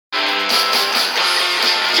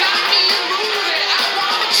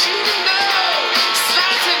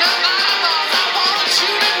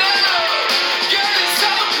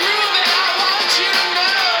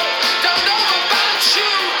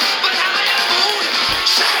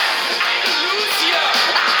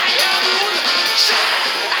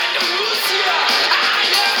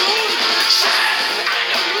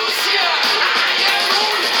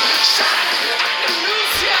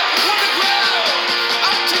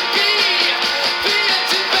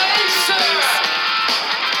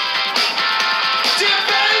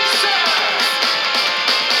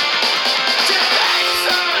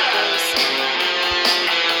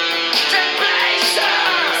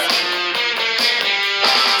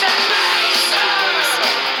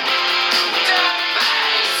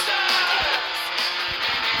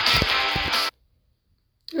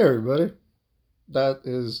Hey everybody, that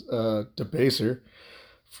is Debaser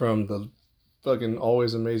from the fucking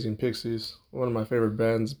Always Amazing Pixies. One of my favorite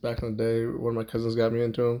bands back in the day. One of my cousins got me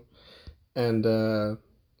into them, and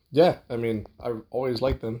yeah, I mean I always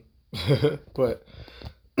liked them. But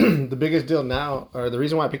the biggest deal now, or the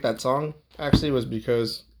reason why I picked that song actually was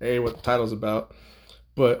because a what the title's about,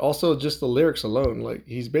 but also just the lyrics alone. Like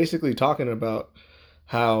he's basically talking about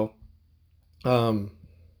how um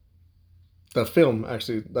the film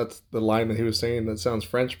actually that's the line that he was saying that sounds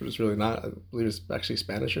French, but it's really not. I believe it's actually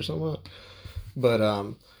Spanish or something. But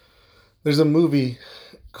there's a movie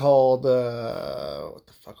called what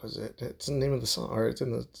the fuck was it? It's the name of the song, or it's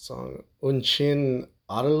in the song Unchin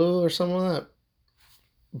Adalu or something like that.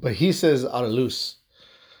 But he says Adalus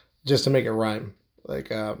just to make it rhyme.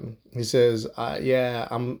 Like he says, yeah,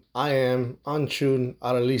 I am Anchun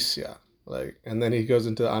Adalicia. Like, and then he goes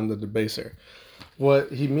into I'm the debaser.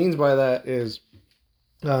 What he means by that is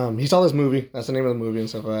he saw this movie. That's the name of the movie and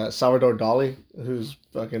stuff like that. Salvador Dali, who's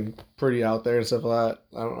fucking pretty out there and stuff like that.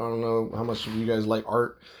 I don't know how much of you guys like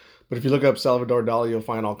art, but if you look up Salvador Dali, you'll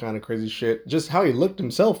find all kind of crazy shit. Just how he looked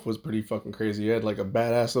himself was pretty fucking crazy. He had like a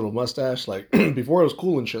badass little mustache, like before it was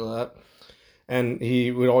cool and shit like that. And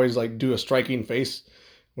he would always like do a striking face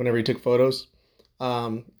whenever he took photos.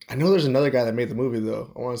 I know there's another guy that made the movie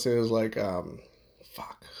though. I want to say it was like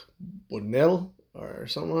fuck, Bonell or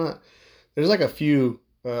something like that. There's like a few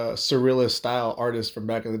surrealist style artists from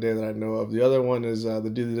back in the day that I know of. The other one is the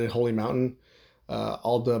dude that did Holy Mountain,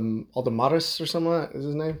 Aldamaris or something like that is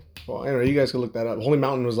his name. Well, anyway, you guys can look that up. Holy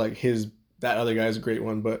Mountain was like that other guy's a great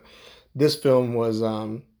one, but this film was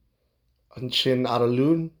Anchin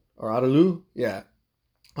Adalun or Adalu, yeah,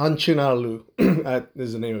 Anchin Adalu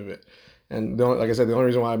is the name of it. And like I said, the only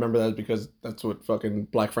reason why I remember that is because that's what fucking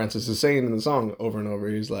Black Francis is saying in the song over and over.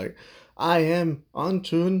 He's like, I am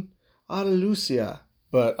Antun Adalucia.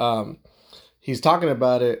 But he's talking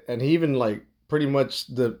about it, and he even like pretty much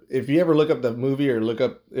if you ever look up the movie or look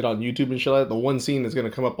up it on YouTube and shit like that, the one scene that's gonna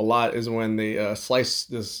come up a lot is when they slice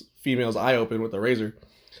this female's eye open with a razor,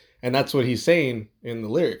 and that's what he's saying in the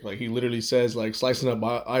lyric. Like he literally says like slicing up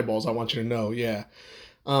eyeballs. I want you to know, yeah.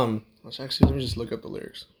 Let's actually let me just look up the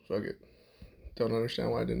lyrics. Fuck it. Don't understand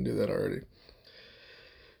why I didn't do that already.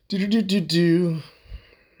 Do.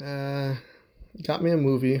 Got me a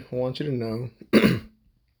movie. I want you to know.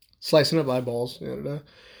 Slicing up eyeballs.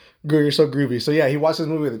 You're so groovy. So yeah, he watched this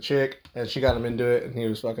movie with a chick, and she got him into it, and he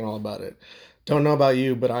was fucking all about it. Don't know about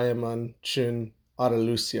you, but I am on Chin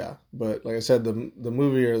Lucia. But like I said, the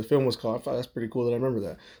movie or the film was called. That's pretty cool that I remember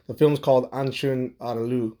that. The film's called Anchun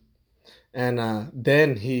Adalu, and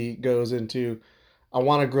then he goes into, I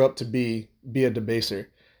want to grow up to be a debaser,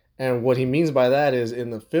 and what he means by that is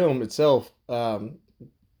in the film itself, the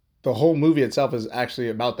whole movie itself is actually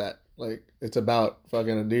about that. Like it's about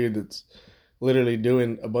fucking a dude that's literally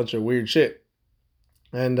doing a bunch of weird shit,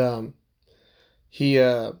 and he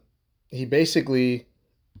he basically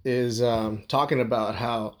is talking about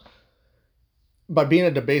how by being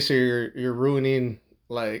a debaser you're ruining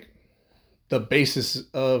like the basis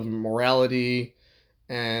of morality.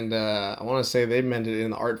 And I want to say they meant it in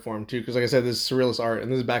the art form too, because like I said, this is surrealist art,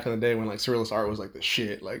 and this is back in the day when like surrealist art was like the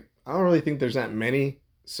shit. Like I don't really think there's that many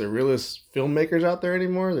surrealist filmmakers out there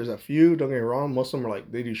anymore. There's a few, don't get me wrong. Most of them are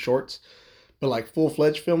like they do shorts, but like full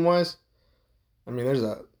fledged film wise, I mean, there's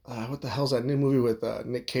a what the hell's that new movie with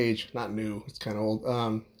Nick Cage? Not new, it's kind of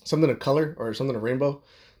old. Something to color or something to rainbow.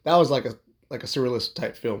 That was like a surrealist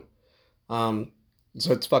type film. Um,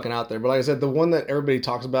 so it's fucking out there. But like I said, the one that everybody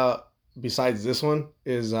talks about besides this one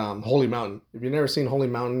is Holy Mountain. If you've never seen Holy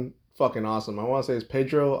Mountain, fucking awesome. I want to say it's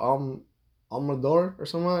Pedro Almodovar or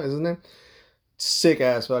something like that is his name. Sick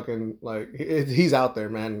ass fucking like he's out there,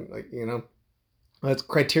 man. Like that's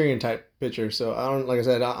Criterion type picture. So I don't like I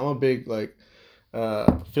said I'm a big like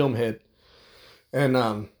film head, and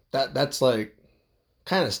that's like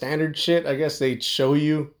kind of standard shit. I guess they show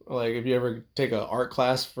you like if you ever take a art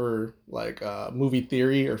class for like movie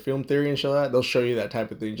theory or film theory and show that they'll show you that type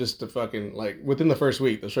of thing just to fucking like within the first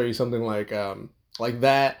week they'll show you something like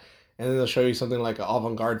that, and then they'll show you something like an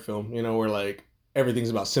avant-garde film, where like everything's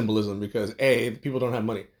about symbolism because people don't have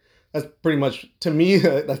money. That's pretty much to me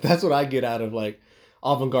that's what I get out of like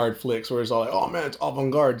avant-garde flicks where it's all like, oh man, it's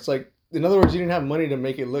avant-garde. It's like, in other words, you didn't have money to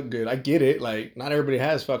make it look good. I get it. Like, not everybody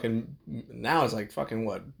has fucking. Now it's like fucking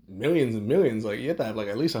what, millions and millions. Like, you have to have like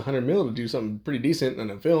at least 100 mil to do something pretty decent in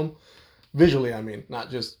a film, visually. I mean, not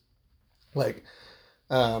just like,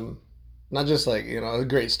 a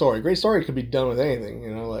great story. A great story could be done with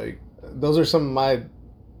anything. Like those are some of my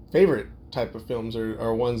favorite type of films,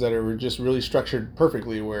 or ones that are just really structured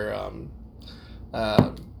perfectly, where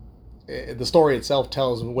uh, the story itself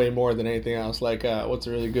tells way more than anything else. Like, what's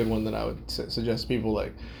a really good one that I would suggest to people?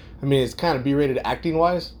 Like, I mean, it's kind of B-rated acting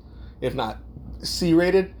wise, if not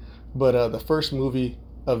C-rated. But the first movie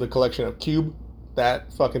of the collection of Cube,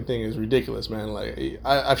 that fucking thing is ridiculous, man. Like,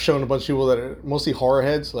 I've shown a bunch of people that are mostly horror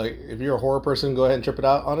heads. Like, if you're a horror person, go ahead and trip it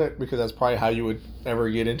out on it, because that's probably how you would ever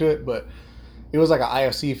get into it. But it was like an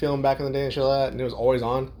IFC film back in the day and shit like that, and it was always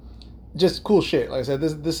on. Just cool shit. Like I said,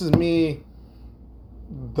 this is me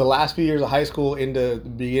the last few years of high school into the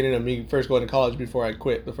beginning of me first going to college before I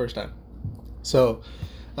quit the first time. So,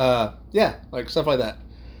 yeah, like stuff like that.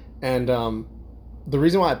 And the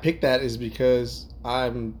reason why I picked that is because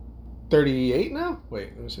I'm 38 now.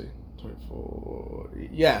 Wait, let me see. 24.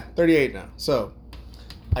 Yeah, 38 now. So,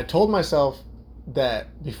 I told myself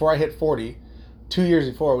that before I hit 40, 2 years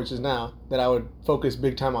before, which is now, that I would focus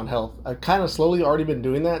big time on health. I've kind of slowly already been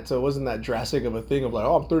doing that, so it wasn't that drastic of a thing of like,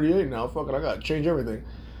 oh, I'm 38 now, fucking, I gotta change everything.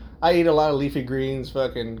 I eat a lot of leafy greens,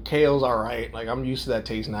 fucking kale's alright, like I'm used to that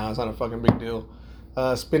taste now, it's not a fucking big deal.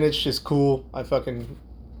 Spinach is cool, I fucking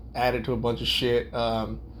added to a bunch of shit.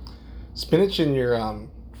 Spinach in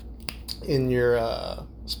your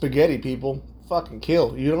spaghetti, people, fucking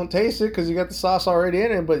kill. You don't taste it because you got the sauce already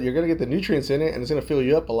in it, but you're gonna get the nutrients in it, and it's gonna fill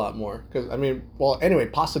you up a lot more. Because I mean, well, anyway,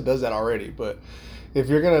 pasta does that already. But if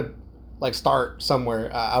you're gonna like start somewhere,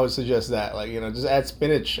 I would suggest that, like, just add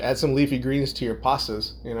spinach, add some leafy greens to your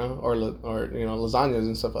pastas, or lasagnas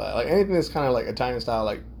and stuff like that. Like anything that's kind of like Italian style,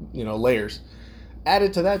 like layers. Add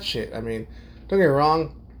it to that shit. I mean, don't get me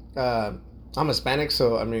wrong. I'm Hispanic,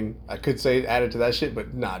 so I mean, I could say add it to that shit,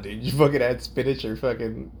 but nah, dude, you fucking add spinach or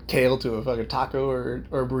fucking kale to a fucking taco or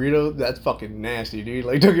burrito, that's fucking nasty, dude.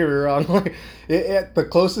 Like, don't get me wrong. Like, the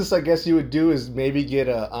closest I guess you would do is maybe get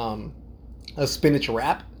a spinach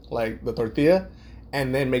wrap, like the tortilla,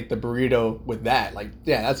 and then make the burrito with that. Like,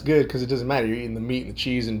 yeah, that's good because it doesn't matter. You're eating the meat and the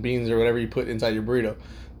cheese and beans or whatever you put inside your burrito,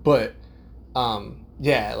 but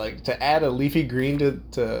yeah, like to add a leafy green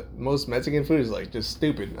to most Mexican food is like just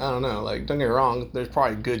stupid. I don't know. Like, don't get me wrong, there's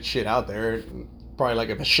probably good shit out there. Probably like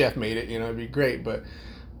if a chef made it, it'd be great. But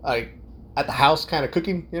like at the house kind of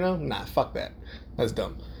cooking, nah, fuck that. That's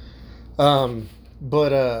dumb.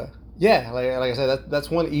 But yeah, like I said, that's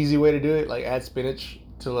one easy way to do it. Like add spinach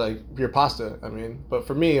to like your pasta. I mean, but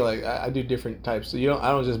for me, like I do different types. So I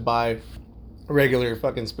don't just buy regular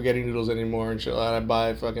fucking spaghetti noodles anymore and shit. I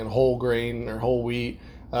buy fucking whole grain or whole wheat.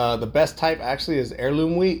 The best type actually is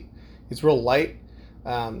heirloom wheat. It's real light.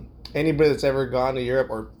 Anybody that's ever gone to Europe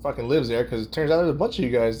or fucking lives there, because it turns out there's a bunch of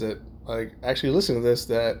you guys that like actually listen to this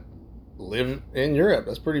that live in Europe.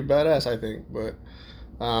 That's pretty badass, I think. But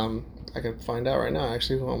I can find out right now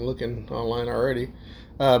actually while I'm looking online already.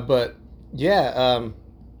 But yeah,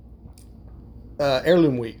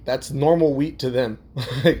 heirloom wheat. That's normal wheat to them.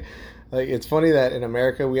 Like, it's funny that in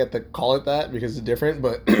America we have to call it that because it's different,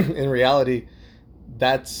 but in reality,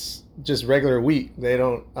 that's just regular wheat. They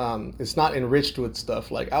don't, it's not enriched with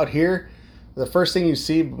stuff. Like out here, the first thing you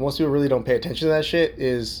see, most people really don't pay attention to that shit,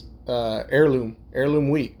 is heirloom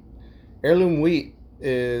wheat. Heirloom wheat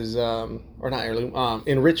is, or not heirloom,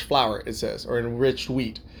 enriched flour, it says, or enriched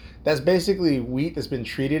wheat. That's basically wheat that's been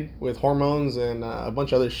treated with hormones and a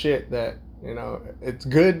bunch of other shit that, it's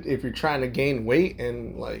good if you're trying to gain weight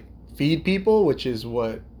and like feed people, which is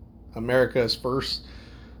what America's first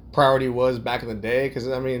priority was back in the day. Because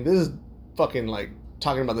I mean, this is fucking like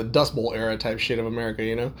talking about the Dust Bowl era type shit of America,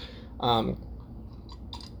 oh,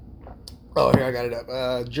 here I got it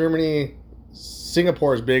up. Germany,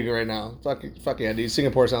 Singapore is big right now. Fuck yeah, dude.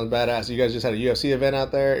 Singapore sounds badass. You guys just had a UFC event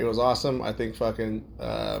out there. It was awesome. I think fucking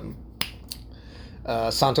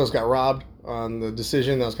Santos got robbed on the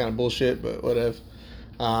decision. That was kind of bullshit, but whatever.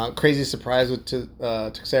 Crazy surprise with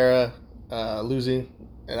Teixeira losing.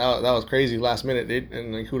 And that was crazy last minute, dude.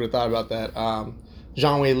 And like, who would have thought about that?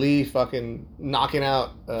 Zhang Wei Li fucking knocking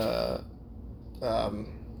out what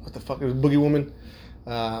the fuck, it was Boogie Woman,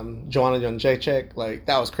 Joanna Jędrzejczyk. Like,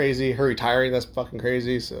 that was crazy. Her retiring, that's fucking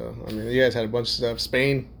crazy. So I mean, you guys had a bunch of stuff.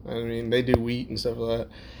 Spain, I mean, they do wheat and stuff like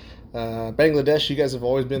that. Bangladesh, you guys have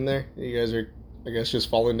always been there. You guys are, I guess, just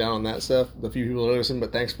falling down on that stuff. The few people that listen,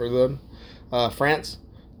 but thanks for them. France,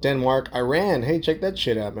 Denmark, Iran. Hey, check that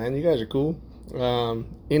shit out, man. You guys are cool.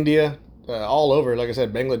 India, all over. Like I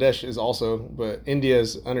said, Bangladesh is also, but India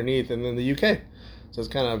is underneath, and then the UK. So it's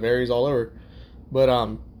kind of varies all over.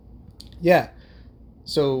 But yeah.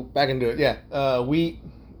 So back into it. Yeah, wheat.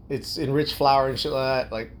 It's enriched flour and shit like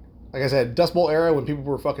that. Like I said, Dust Bowl era, when people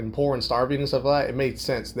were fucking poor and starving and stuff like that, it made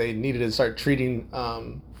sense. They needed to start treating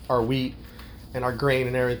our wheat and our grain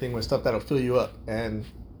and everything with stuff that'll fill you up, and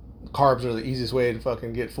carbs are the easiest way to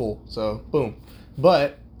fucking get full. So boom.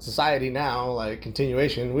 But society now, like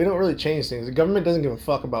continuation, we don't really change things. The government doesn't give a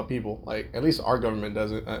fuck about people. Like at least our government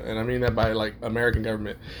doesn't, and I mean that by like American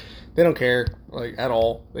government. They don't care like at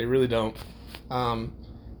all. They really don't. Um,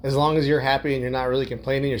 as long as you're happy and you're not really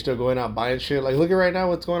complaining, you're still going out buying shit. Like look at right now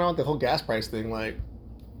what's going on with the whole gas price thing. Like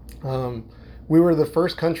um, we were the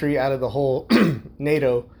first country out of the whole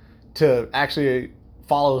NATO to actually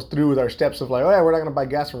follow through with our steps of like, oh yeah, we're not going to buy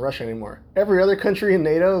gas from Russia anymore. Every other country in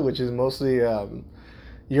NATO, which is mostly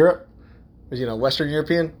Europe, Western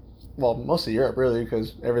European, well, mostly Europe really,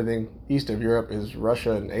 because everything east of Europe is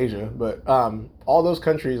Russia and Asia. But all those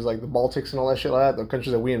countries, like the Baltics and all that shit like that, the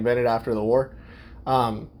countries that we invented after the war,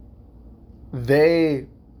 um, they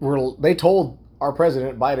told our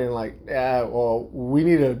president Biden like, yeah, well, we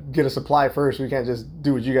need to get a supply first. We can't just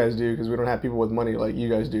do what you guys do because we don't have people with money like you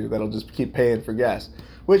guys do that'll just keep paying for gas.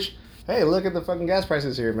 Which, hey, look at the fucking gas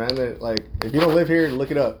prices here, man. Like, if you don't live here, look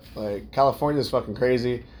it up. Like, California's fucking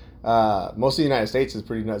crazy. Most of the United States is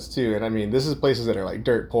pretty nuts too. And I mean, this is places that are like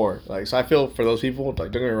dirt poor. Like, so I feel for those people.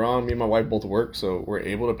 Like, don't get me wrong, me and my wife both work, so we're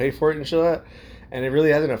able to pay for it and shit like that. And it really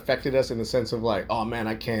hasn't affected us in the sense of like, oh man,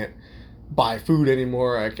 I can't buy food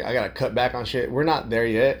anymore. I gotta cut back on shit. We're not there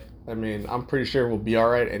yet. I mean, I'm pretty sure we'll be all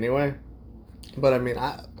right anyway. But I mean,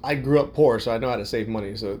 I grew up poor, so I know how to save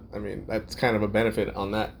money. So I mean, that's kind of a benefit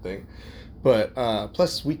on that thing. But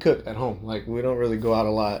plus, we cook at home. Like we don't really go out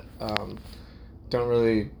a lot. Don't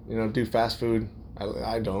really, do fast food.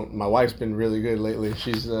 I don't. My wife's been really good lately.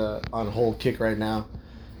 She's on a whole kick right now.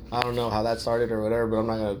 I don't know how that started or whatever, but I'm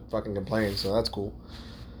not gonna fucking complain. So that's cool.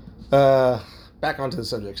 Back onto the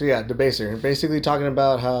subject. So yeah, Debaser, basically talking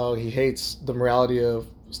about how he hates the morality of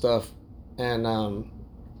stuff, and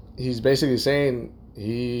he's basically saying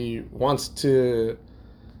he wants to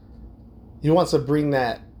bring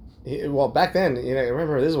that. Well, back then,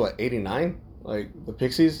 remember this is what, 89? Like the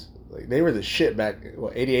Pixies, like they were the shit back,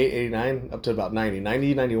 88, 89 up to about 90.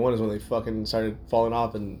 90, 91 is when they fucking started falling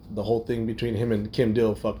off, and the whole thing between him and Kim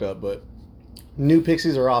Deal fucked up. But new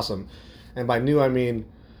Pixies are awesome, and by new I mean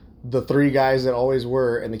the three guys that always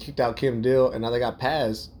were, and they kicked out Kim Deal, and now they got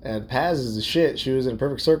Paz, and Paz is the shit. She was in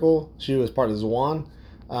Perfect Circle. She was part of Zwan.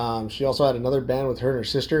 She also had another band with her and her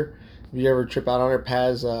sister. If you ever trip out on her,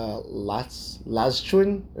 Paz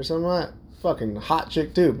Lazchun or something like that. Fucking hot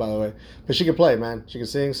chick too, by the way. But she could play, man. She could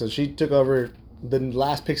sing, so she took over the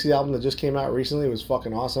last Pixie album that just came out recently. It was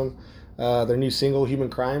fucking awesome. Their new single,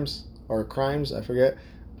 Human Crimes, or Crimes, I forget.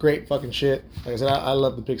 Great fucking shit. Like I said, I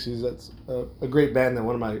love the Pixies. That's a great band that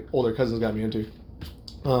one of my older cousins got me into.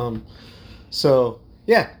 So,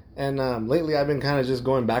 yeah. And lately I've been kind of just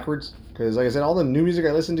going backwards. Because, like I said, all the new music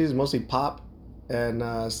I listen to is mostly pop and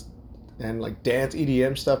like dance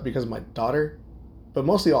EDM stuff because of my daughter. But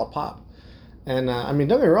mostly all pop. And, I mean,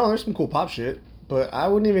 don't get me wrong, there's some cool pop shit. But I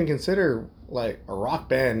wouldn't even consider, like, a rock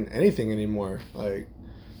band anything anymore. Like,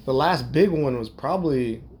 the last big one was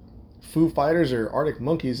probably Foo Fighters or Arctic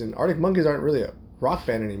Monkeys, and Arctic Monkeys aren't really a rock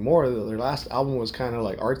band anymore. Their last album was kind of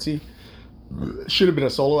like artsy. Should have been a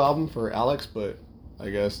solo album for Alex, but I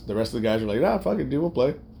guess the rest of the guys were like, nah, fuck it, dude, we'll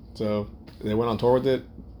play. So they went on tour with it.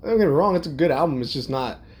 Don't get me wrong, it's a good album. It's just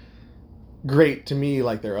not great to me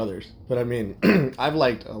like their others. But I mean, I've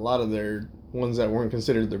liked a lot of their ones that weren't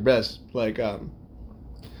considered their best. Like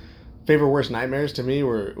Favorite Worst Nightmares to me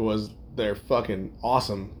was their fucking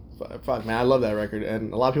awesome. Fuck, man, I love that record,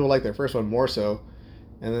 and a lot of people like their first one more so,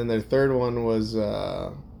 and then their third one was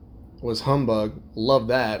Humbug. Love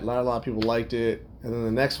that. A lot of people liked it, and then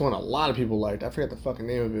the next one a lot of people liked. I forget the fucking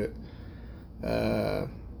name of it.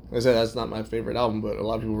 Like I said, that's not my favorite album, but a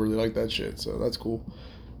lot of people really like that shit, so that's cool.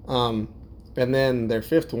 And then their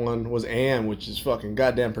fifth one was AM, which is fucking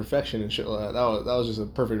goddamn perfection and shit like that. That was just a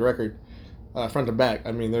perfect record, front to back.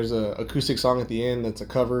 I mean, there's a acoustic song at the end that's a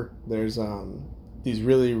cover. There's these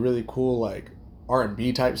really, really cool, like,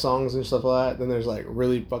 R&B type songs and stuff like that. Then there's, like,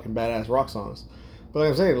 really fucking badass rock songs. But like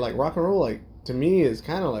I'm saying, like, rock and roll, like, to me is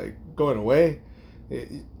kind of, like, going away.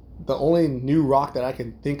 The only new rock that I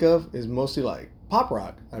can think of is mostly, like, pop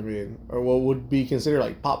rock. I mean, or what would be considered,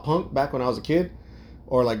 like, pop punk back when I was a kid.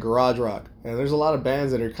 Or, like, garage rock. And there's a lot of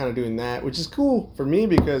bands that are kind of doing that, which is cool for me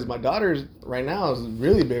because my daughter right now is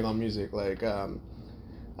really big on music. Like,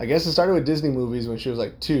 I guess it started with Disney movies when she was,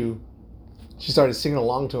 like, 2. She started singing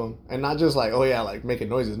along to them, and not just like, oh yeah, like making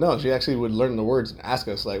noises. No, she actually would learn the words and ask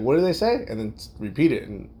us like, what do they say, and then repeat it.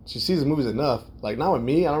 And she sees the movies enough. Like not with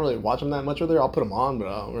me, I don't really watch them that much with her. I'll put them on, but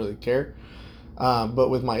I don't really care.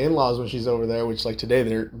 But with my in-laws when she's over there, which like today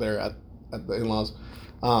they're at the in-laws,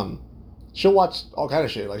 she'll watch all kind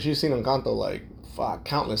of shit. Like she's seen Encanto like fuck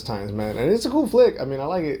countless times, man, and it's a cool flick. I mean, I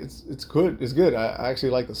like it. It's good. It's good. I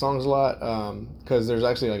actually like the songs a lot because there's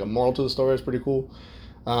actually like a moral to the story. It's pretty cool.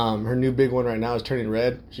 Her new big one right now is Turning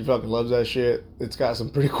Red. She fucking loves that shit. It's got some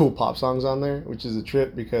pretty cool pop songs on there, which is a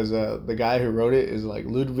trip because the guy who wrote it is like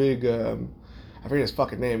Ludwig. I forget his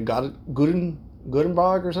fucking name.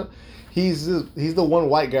 Gutenberg or something. He's the one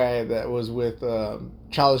white guy that was with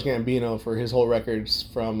Childish Gambino for his whole records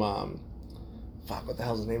from fuck, what the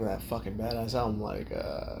hell's the name of that fucking badass album? Like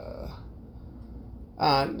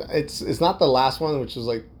it's not the last one, which is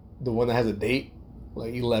like the one that has a date,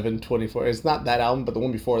 like 11/24. It's not that album, but the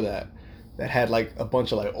one before that had like a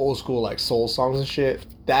bunch of like old school like soul songs and shit.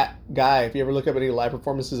 That guy, if you ever look up any live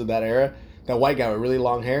performances of that era, that white guy with really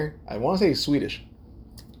long hair, I want to say he's Swedish.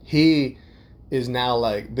 He is now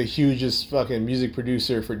like the hugest fucking music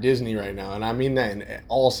producer for Disney right now, and I mean that in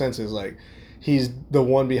all senses. Like, he's the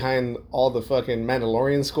one behind all the fucking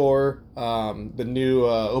Mandalorian score, the new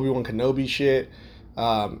Obi-Wan Kenobi shit,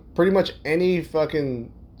 pretty much any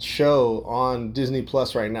fucking show on Disney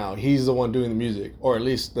Plus right now. He's the one doing the music, or at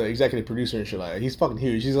least the executive producer and shit like that. He's fucking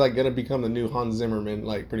huge. He's like gonna become the new Hans Zimmerman,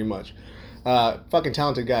 like pretty much. Fucking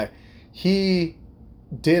talented guy. He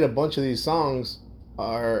did a bunch of these songs.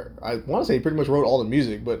 I want to say he pretty much wrote all the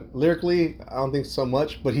music, but lyrically, I don't think so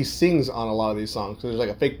much. But he sings on a lot of these songs. So there's like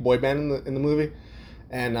a fake boy band in the movie,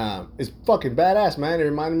 and it's fucking badass, man. It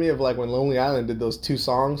reminded me of like when Lonely Island did those two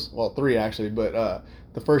songs, well, three actually, but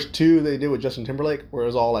the first two they did with Justin Timberlake, where it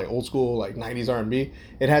was all like old school like '90s R&B.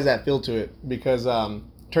 It has that feel to it because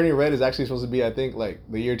Turning Red is actually supposed to be, I think, like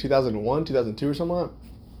the year 2001, 2002 or something.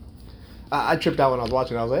 I tripped out when I was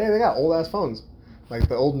watching. I was like, hey, they got old ass phones, like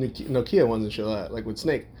the old Nokia ones and shit like that, like with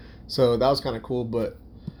Snake. So that was kind of cool. But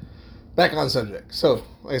back on subject. So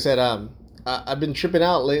like I said, I've been tripping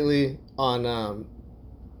out lately on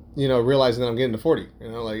realizing that I'm getting to 40.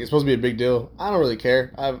 Like it's supposed to be a big deal. I don't really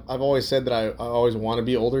care. I've always said that I always want to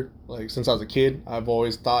be older. Like since I was a kid, I've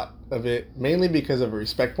always thought of it mainly because of a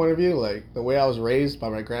respect point of view. Like the way I was raised by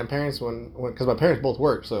my grandparents because my parents both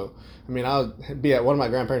worked. So I mean, I would be at one of my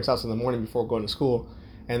grandparents' house in the morning before going to school,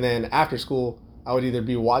 and then after school, I would either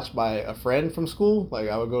be watched by a friend from school, like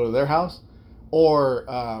I would go to their house, or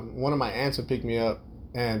one of my aunts would pick me up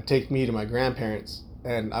and take me to my grandparents,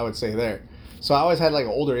 and I would stay there. So I always had like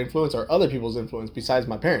an older influence or other people's influence besides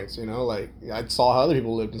my parents. Like I saw how other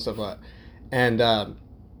people lived and stuff like that, and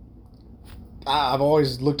I've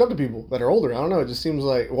always looked up to people that are older. I don't know. It just seems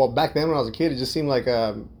like, well, back then when I was a kid, it just seemed like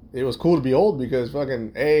it was cool to be old because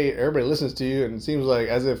fucking everybody listens to you, and it seems like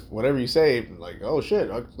as if whatever you say, like, oh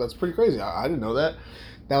shit, that's pretty crazy. I didn't know that.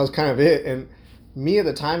 That was kind of it. And me at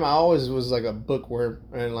the time, I always was like a bookworm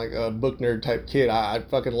and like a book nerd type kid. I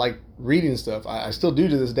fucking like reading stuff. I still do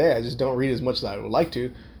to this day. I just don't read as much as I would like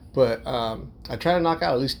to. But I try to knock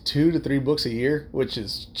out at least 2 to 3 books a year, which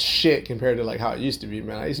is shit compared to like how it used to be,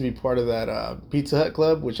 man. I used to be part of that Pizza Hut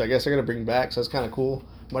club, which I guess they're gonna bring back, so that's kind of cool.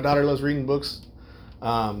 My daughter loves reading books.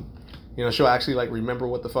 She'll actually like remember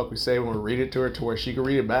what the fuck we say when we read it to her, to where she can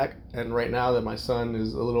read it back. And right now that my son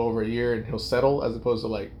is a little over a year and he'll settle, as opposed to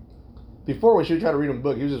like before when she would try to read him a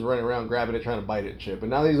book, he was just running around grabbing it, trying to bite it and shit. But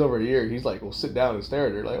now that he's over a year, he's like, will sit down and stare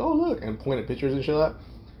at her like, oh look, and point at pictures and shit like that.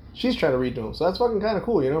 She's trying to read to him, so that's fucking kind of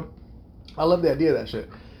cool. I love the idea of that shit.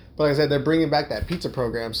 But like I said, they're bringing back that pizza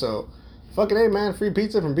program, so fucking hey man, free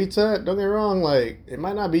pizza from Pizza Hut. Don't get me wrong, like it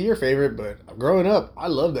might not be your favorite, but growing up, I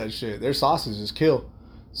love that shit. Their sauces just kill.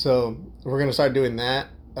 So we're gonna start doing that.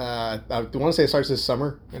 I want to say it starts this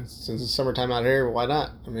summer, and since it's summertime out here, why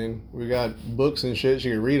not? I mean, we got books and shit.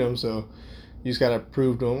 You can read them, so you just gotta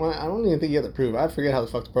prove to them. Well, I don't even think you have to prove. I forget how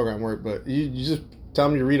the fuck the program worked, but you just tell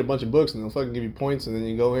them you read a bunch of books, and they'll fucking give you points, and then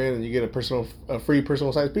you go in and you get a free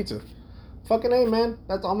personal size pizza. Fucking hey man,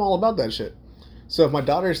 I'm all about that shit. So if my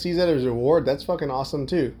daughter sees that as a reward, that's fucking awesome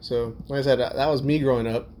too. So like I said, that was me growing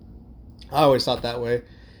up. I always thought that way,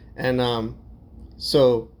 and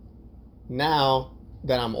so now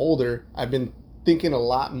that I'm older, I've been thinking a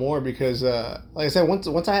lot more because, like I said,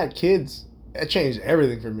 once I had kids, it changed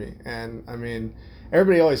everything for me. And I mean,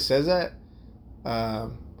 everybody always says that.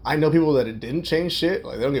 I know people that it didn't change shit.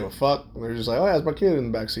 Like they don't give a fuck. They're just like, oh yeah, it's my kid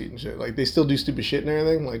in the backseat and shit. Like they still do stupid shit and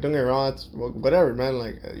everything. Like don't get me wrong, it's whatever, man.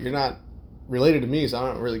 Like you're not related to me, so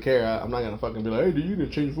I don't really care. I'm not gonna fucking be like, hey, dude, you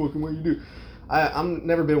didn't change the fucking way you do. I'm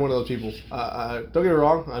never been one of those people. Don't get me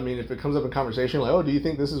wrong. I mean, if it comes up in conversation, like, oh, do you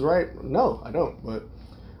think this is right? No, I don't. But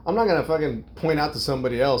I'm not gonna fucking point out to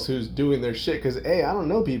somebody else who's doing their shit because, hey, I don't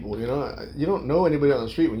know people. You don't know anybody on the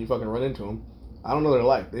street when you fucking run into them. I don't know their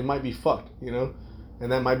life. They might be fucked,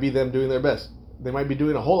 and that might be them doing their best. They might be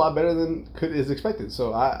doing a whole lot better than is expected.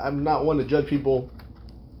 So I'm not one to judge people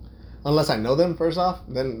unless I know them. First off,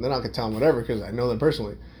 then I can tell them whatever because I know them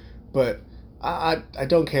personally. But I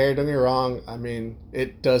don't care. Don't get me wrong. I mean,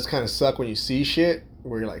 it does kind of suck when you see shit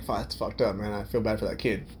where you're like, fuck, it's fucked up, man. I feel bad for that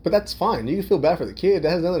kid. But that's fine. You can feel bad for the kid. That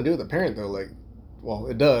has nothing to do with the parent, though. Like, well,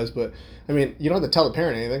 it does, but I mean, you don't have to tell the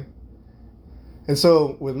parent anything. And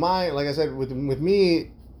so with like I said, with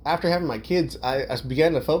me, after having my kids, I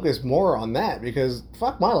began to focus more on that because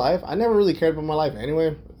fuck my life. I never really cared about my life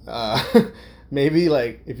anyway. Uh, maybe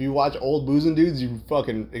like if you watch old Boozing Dudes, you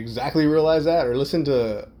fucking exactly realize that, or listen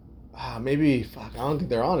to maybe fuck, I don't think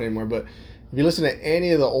they're on anymore, but if you listen to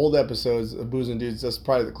any of the old episodes of Boozing Dudes, that's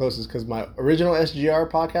probably the closest because my original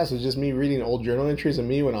SGR podcast was just me reading old journal entries of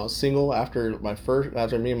me when I was single after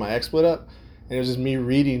me and my ex split up, and it was just me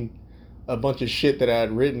reading a bunch of shit that I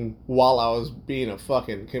had written while I was being a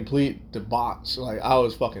fucking complete debauch. Like I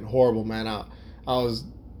was fucking horrible, man. I was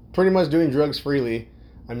pretty much doing drugs freely.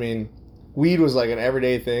 I mean, weed was like an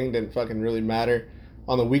everyday thing, didn't fucking really matter.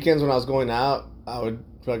 On the weekends when I was going out, I would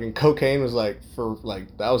fucking cocaine was like for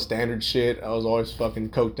like that was standard shit. I was always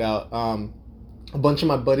fucking coked out. A bunch of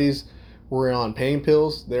my buddies were on pain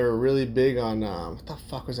pills. They were really big on what the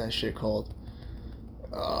fuck was that shit called?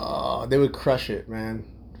 They would crush it, man.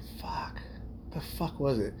 Fuck. The fuck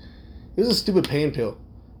was it? It was a stupid pain pill.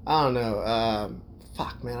 I don't know.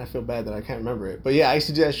 Fuck, man, I feel bad that I can't remember it. But yeah, I used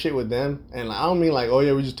to do that shit with them, and I don't mean like, oh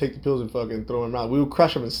yeah, we just take the pills and fucking throw them out. We would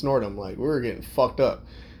crush them and snort them. Like we were getting fucked up.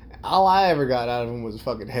 All I ever got out of them was a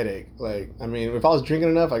fucking headache. Like, I mean, if I was drinking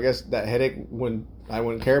enough, I guess that headache I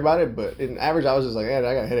wouldn't care about it. But in average, I was just like, yeah,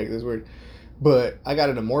 I got a headache. This is weird. But I got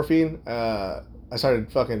into morphine. I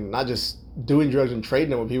started fucking not just doing drugs and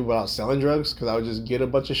trading them with people, but I was selling drugs because I would just get a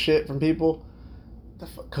bunch of shit from people. The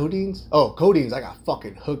fuck, codeines? Oh, codeines I got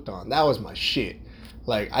fucking hooked on. That was my shit.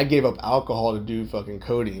 Like, I gave up alcohol to do fucking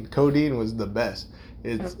codeine. Codeine was the best.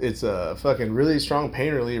 It's a fucking really strong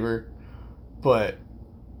pain reliever, but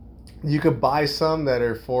you could buy some that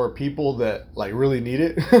are for people that like really need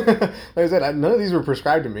it. Like I said, none of these were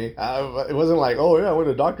prescribed to me. It wasn't like, oh yeah, I went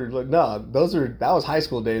to the doctor. Like, no, that was high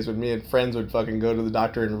school days when me and friends would fucking go to the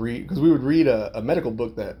doctor and read, because we would read a medical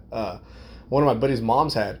book that one of my buddy's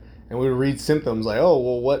moms had, and we would read symptoms like,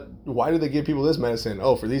 oh well, why do they give people this medicine?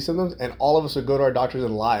 Oh, for these symptoms. And all of us would go to our doctors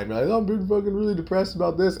and lie and be like, oh, I'm fucking really depressed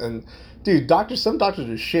about this. And dude, some doctors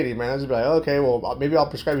are shitty, man. I'd just be like, okay, well maybe I'll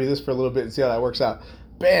prescribe you this for a little bit and see how that works out.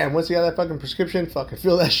 Bam, once you got that fucking prescription, fucking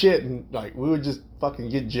feel that shit, and like we would just fucking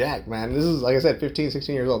get jacked, man. This is, like I said, 15,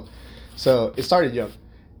 16 years old. So it started young.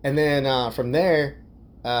 And then from there,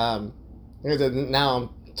 like I said, now I'm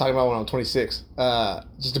talking about when I'm 26.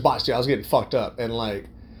 Just debauched, dude. I was getting fucked up. And like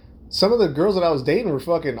some of the girls that I was dating were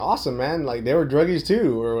fucking awesome, man. Like they were druggies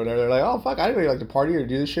too, or whatever. They're like, oh fuck, I didn't really like to party or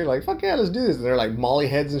do this shit. Like fuck yeah, let's do this. And they're like Molly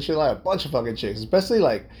heads and shit, like a bunch of fucking chicks, especially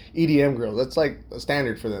like EDM girls. That's like a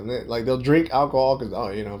standard for them. Like they'll drink alcohol because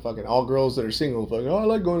fucking all girls that are single, fucking I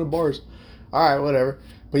like going to bars. All right, whatever.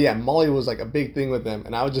 But yeah, Molly was like a big thing with them,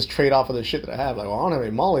 and I would just trade off of the shit that I have. Like, well, I don't have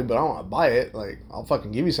any Molly, but I don't want to buy it. Like, I'll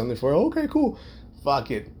fucking give you something for it. Okay, cool.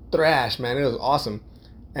 Fuck it, thrash, man. It was awesome,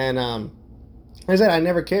 and like I said, I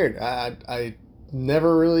never cared. I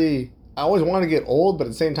never really. I always wanted to get old, but at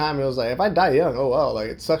the same time, it was like if I die young, oh well. Like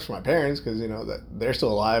it sucks for my parents because that they're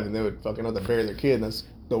still alive and they would fucking have to bury their kid. And that's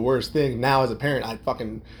the worst thing. Now as a parent, I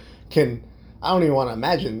fucking can. I don't even want to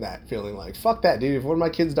imagine that feeling. Like fuck that, dude. If one of my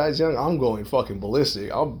kids dies young, I'm going fucking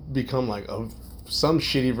ballistic. I'll become like some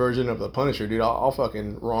shitty version of the Punisher, dude. I'll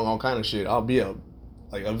fucking wrong all kind of shit. I'll be a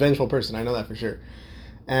vengeful person. I know that for sure.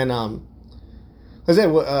 And I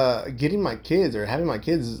said, getting my kids or having my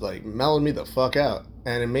kids like mellowed me the fuck out,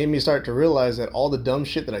 and it made me start to realize that all the dumb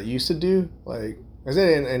shit that I used to do, like I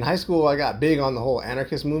said, in high school, I got big on the whole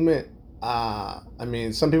anarchist movement. I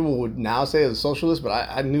mean, some people would now say it's a socialist, but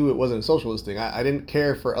I knew it wasn't a socialist thing. I didn't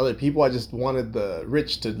care for other people. I just wanted the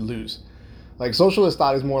rich to lose. Like socialist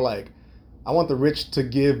thought is more like, I want the rich to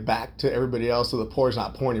give back to everybody else so the poor is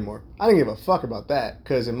not poor anymore. I didn't give a fuck about that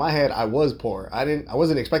because in my head I was poor. I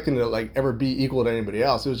wasn't expecting to like ever be equal to anybody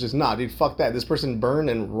else. It was just nah, dude, fuck that. This person burned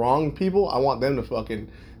and wronged people. I want them to fucking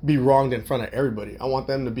be wronged in front of everybody. I want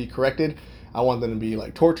them to be corrected. I want them to be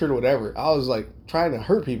like tortured or whatever. I was like trying to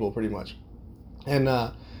hurt people pretty much. And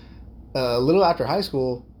a little after high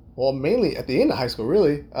school, well, mainly at the end of high school,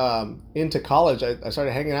 really, into college, I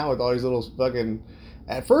started hanging out with all these little fucking.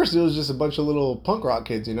 At first, it was just a bunch of little punk rock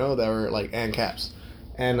kids, that were like ANCAPs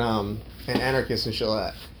and anarchists and shit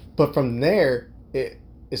like that. But from there, it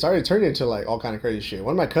started turning into like all kind of crazy shit.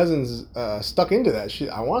 One of my cousins stuck into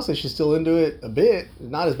that. I want to say she's still into it a bit,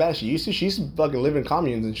 not as bad as she used to. She used to fucking live in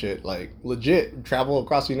communes and shit, like legit travel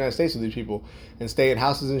across the United States with these people and stay in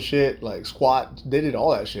houses and shit, like squat. They did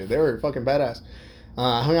all that shit. They were fucking badass.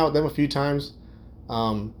 I hung out with them a few times.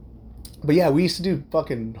 But yeah, we used to do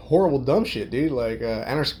fucking horrible dumb shit, dude. Like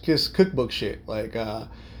anarchist cookbook shit. Like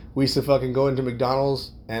We used to fucking go into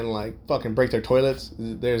McDonald's and like fucking break their toilets.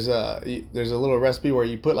 There's a little recipe where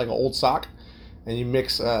you put like an old sock and you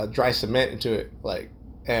mix dry cement into it, like,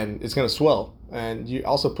 and it's gonna swell. And you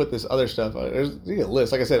also put this other stuff. There's a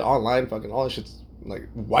list, like I said, online. Fucking all this shit's like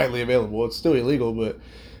widely available. It's still illegal, but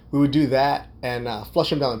we would do that and flush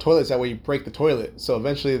them down the toilets. That way you break the toilet. So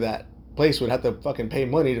eventually that place would have to fucking pay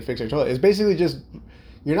money to fix their toilet. It's basically just,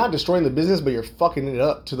 you're not destroying the business, but you're fucking it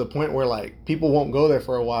up to the point where like people won't go there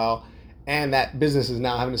for a while, and that business is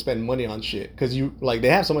now having to spend money on shit because you like they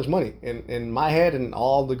have so much money. In my head and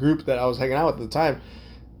all the group that I was hanging out with at the time,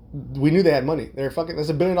 we knew they had money. They're fucking.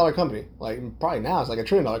 That's $1 billion company. Like probably now it's like $1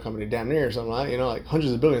 trillion company, damn near or something like that, like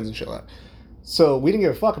hundreds of billions and shit like that. So we didn't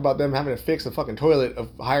give a fuck about them having to fix the fucking toilet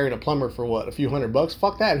of hiring a plumber for what, a few $100.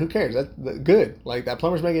 Fuck that. Who cares? That's good. Like that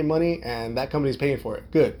plumber's making money and that company's paying for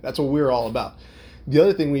it. Good. That's what we were all about. The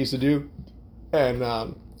other thing we used to do, and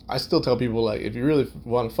I still tell people, like, if you really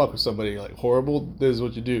want to fuck with somebody like horrible, this is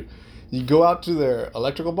what you do. You go out to their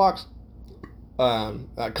electrical box.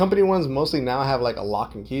 Company ones mostly now have like a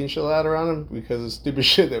lock and key and shit like that around them because of stupid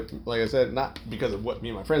shit that, like I said, not because of what me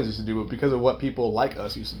and my friends used to do, but because of what people like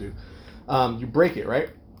us used to do. You break it, right?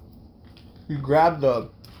 You grab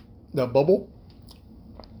the bubble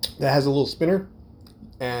that has a little spinner,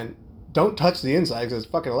 and don't touch the inside because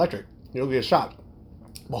it's fucking electric. You'll get shot.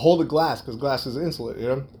 But hold the glass because glass is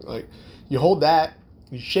insulated. Like you hold that,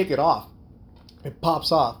 you shake it off, it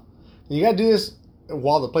pops off. And you gotta do this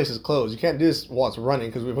while the place is closed. You can't do this while it's running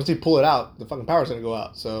because once you pull it out, the fucking power's gonna go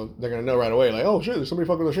out. So they're gonna know right away, like, oh shit, there's somebody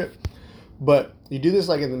fucking with their shit. But you do this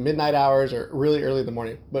like in the midnight hours or really early in the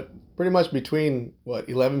morning. But pretty much between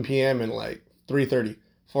 11 p.m. and like 3:30,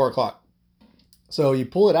 4 o'clock. So you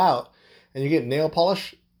pull it out and you get nail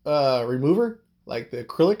polish remover, like the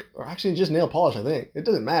acrylic, or actually just nail polish. I think it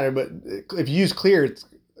doesn't matter, but if you use clear,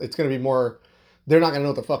 it's gonna be more. They're not gonna know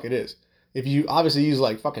what the fuck it is. If you obviously use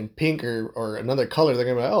like fucking pink or another color, they're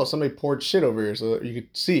gonna be like, oh, somebody poured shit over here, so you could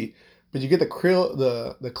see. But you get the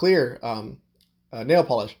clear nail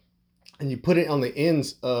polish, and you put it on the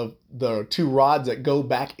ends of the two rods that go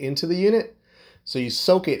back into the unit. So you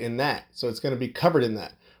soak it in that. So it's going to be covered in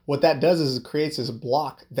that. What that does is it creates this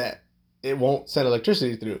block that it won't send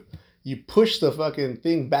electricity through. You push the fucking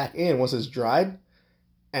thing back in once it's dried,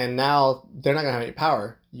 and now they're not going to have any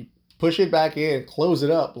power. You push it back in, close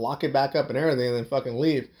it up, lock it back up and everything, and then fucking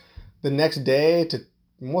leave. The next day,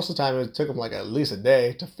 most of the time it took them like at least a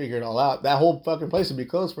day to figure it all out. That whole fucking place would be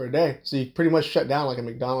closed for a day. So you pretty much shut down like a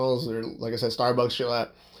McDonald's or, like I said, Starbucks, shit like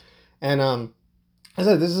that. And I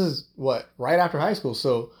said, this is right after high school.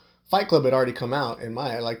 So Fight Club had already come out in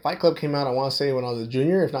my, like Fight Club came out, I want to say when I was a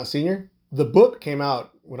junior, if not senior. The book came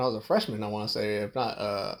out when I was a freshman, I want to say, if not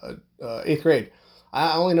 8th grade.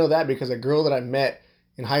 I only know that because a girl that I met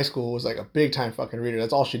in high school was like a big time fucking reader.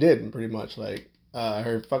 That's all she did, pretty much. Like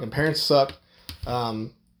her fucking parents sucked.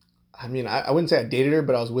 I mean, I wouldn't say I dated her,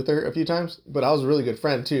 but I was with her a few times. But I was a really good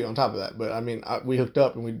friend too, on top of that. But I mean, we hooked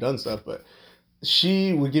up and we'd done stuff. But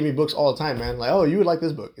she would give me books all the time, man. Like, oh, you would like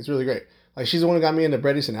this book. It's really great. Like, she's the one who got me into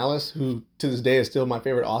Bret Easton Ellis, who to this day is still my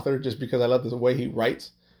favorite author, just because I love the way he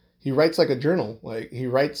writes. He writes like a journal. Like, he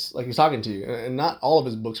writes like he's talking to you. And not all of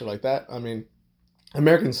his books are like that. I mean,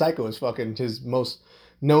 American Psycho is fucking his most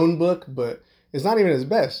known book, but it's not even his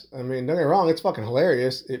best. I mean, don't get me wrong, it's fucking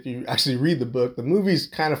hilarious if you actually read the book. The movie's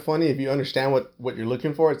kind of funny if you understand what you're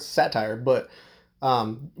looking for. It's satire, but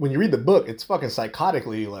when you read the book, it's fucking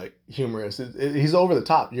psychotically like humorous. He's over the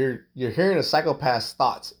top. You're hearing a psychopath's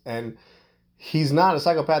thoughts, and he's not a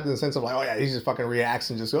psychopath in the sense of like, oh yeah, he just fucking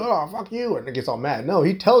reacts and just goes, oh fuck you, and it gets all mad. No,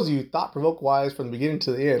 he tells you thought provoke wise from the beginning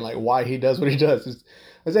to the end, like why he does what he does.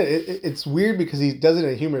 It's weird because he does it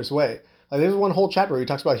in a humorous way. Like, there's one whole chapter where he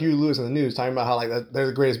talks about Huey Lewis in the news, talking about how like they're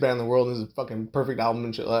the greatest band in the world and this is a fucking perfect album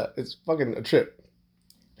and shit like that. It's fucking a trip.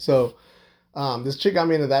 So this chick got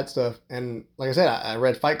me into that stuff, and like I said, I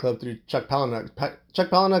read Fight Club through Chuck Palahniuk. Chuck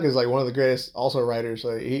Palahniuk is like one of the greatest also writers.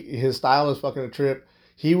 Like his style is fucking a trip.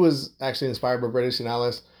 He was actually inspired by Bret Easton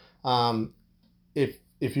Ellis.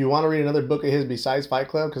 If you want to read another book of his besides Fight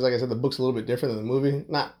Club, because like I said, the book's a little bit different than the movie.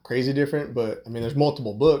 Not crazy different, but I mean, there's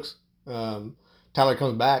multiple books. Tyler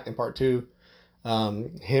comes back in part 2.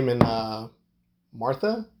 Him and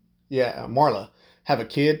Marla have a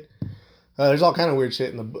kid. There's all kind of weird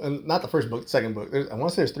shit in not the first book, the second book. I want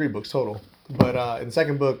to say there's 3 books total, but in the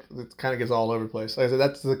second book, it kind of gets all over the place. Like I said,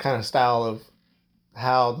 that's the kind of style of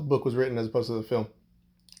how the book was written as opposed to the film.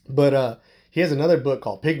 But he has another book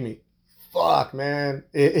called Pygmy. Fuck, man.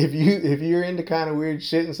 If you're into kind of weird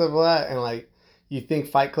shit and stuff like that, and like you think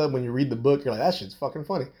Fight Club when you read the book, you're like, that shit's fucking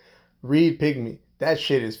funny. Read Pygmy. That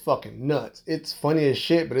shit is fucking nuts. It's funny as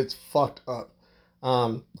shit, but it's fucked up.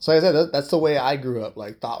 So like I said, that's the way I grew up,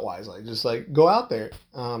 like thought wise, like just like go out there.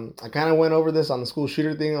 I kind of went over this on the school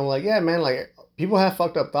shooter thing. I'm like, yeah, man, like people have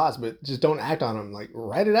fucked up thoughts, but just don't act on them. Like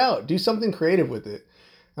write it out, do something creative with it.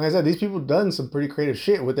 And like I said, these people done some pretty creative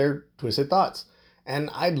shit with their twisted thoughts.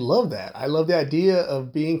 And I love that. I love the idea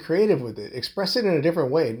of being creative with it. Express it in a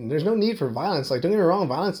different way. And there's no need for violence. Like, don't get me wrong,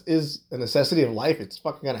 violence is a necessity of life. It's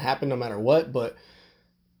fucking gonna happen no matter what. But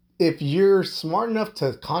if you're smart enough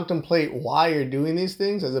to contemplate why you're doing these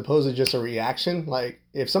things as opposed to just a reaction, like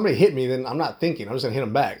if somebody hit me, then I'm not thinking. I'm just gonna hit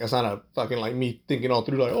them back. That's not a fucking like me thinking all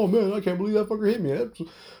through like, oh man, I can't believe that fucker hit me. That's,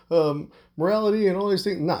 morality and all these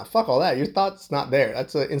things. Nah, fuck all that. Your thought's not there.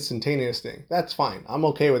 That's an instantaneous thing. That's fine. I'm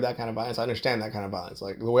okay with that kind of violence. I understand that kind of violence.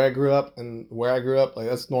 Like the way I grew up and where I grew up, like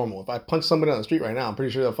that's normal. If I punch somebody on the street right now, I'm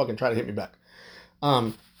pretty sure they'll fucking try to hit me back.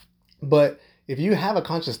 Um, but if you have a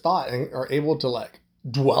conscious thought and are able to like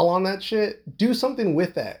dwell on that shit, do something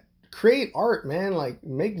with that. Create art, man. Like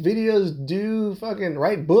make videos, do fucking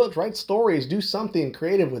write books, write stories, do something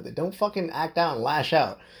creative with it. Don't fucking act out and lash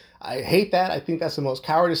out. I hate that. I think that's the most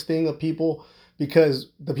cowardice thing of people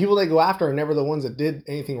because the people they go after are never the ones that did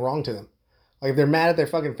anything wrong to them. Like if they're mad at their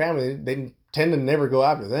fucking family, they tend to never go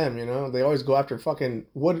after them, you know? They always go after fucking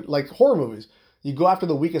what like horror movies. You go after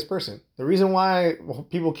the weakest person. The reason why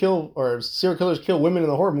people kill or serial killers kill women in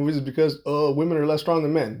the horror movies is because women are less strong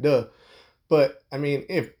than men. Duh. But I mean,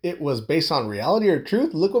 if it was based on reality or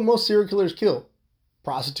truth, look what most serial killers kill: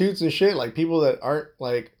 prostitutes and shit, like people that aren't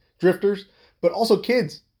like drifters, but also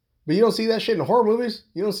kids. But you don't see that shit in horror movies.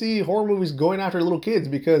 You don't see horror movies going after little kids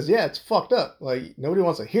because yeah, it's fucked up. Like nobody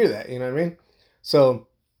wants to hear that. You know what I mean? So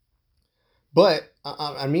but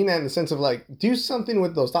I mean that in the sense of like, do something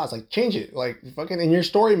with those thoughts. Like, change it. Like, fucking in your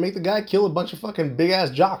story, make the guy kill a bunch of fucking big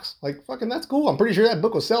ass jocks. Like, fucking, that's cool. I'm pretty sure that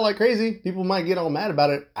book will sell like crazy. People might get all mad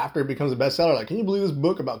about it after it becomes a bestseller. Like, can you believe this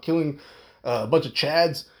book about killing a bunch of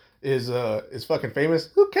Chads is fucking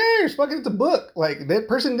famous? Who cares? Fucking, it's a book. Like, that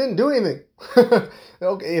person didn't do anything.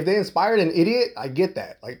 Okay, if they inspired an idiot, I get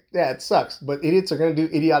that. Like, yeah, it sucks. But idiots are gonna do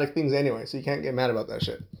idiotic things anyway, so you can't get mad about that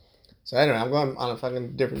shit. So anyway, I'm going on a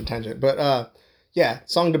fucking different tangent. But yeah,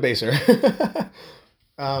 Song Debaser.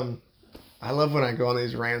 um, I love when I go on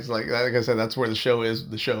these rants. Like I said, that's where the show is.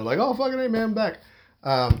 The show, like, oh fucking hey man, I'm back.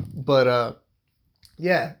 But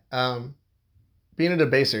yeah, being a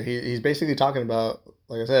debaser, he's basically talking about,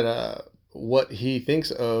 like I said, what he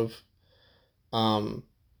thinks of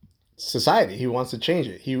society. He wants to change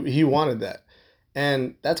it. He wanted that,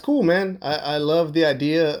 and that's cool, man. I love the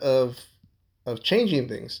idea of changing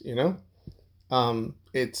things. You know,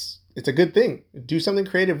 it's a good thing. Do something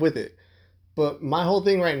creative with it. But my whole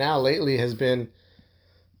thing right now lately has been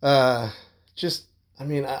just, I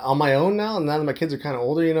mean, on my own now. Now that my kids are kind of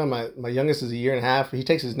older, you know, my youngest is a year and a half. He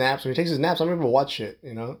takes his naps. When he takes his naps, I'm able to watch shit,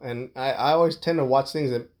 you know. And I always tend to watch things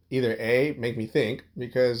that either A, make me think,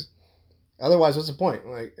 because otherwise, what's the point?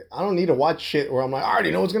 Like, I don't need to watch shit where I'm like, I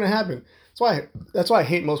already know what's going to happen. That's why I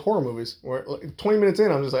hate most horror movies. Where like, 20 minutes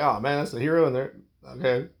in, I'm just like, oh man, that's the hero, and they're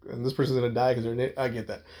okay, and this person's gonna die because I get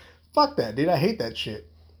that. Fuck that, dude. I hate that shit.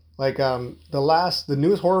 Like the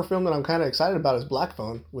newest horror film that I'm kind of excited about is Black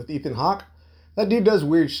Phone with Ethan Hawke. That dude does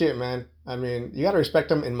weird shit, man. I mean, you gotta respect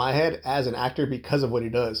him in my head as an actor because of what he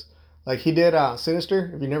does. Like he did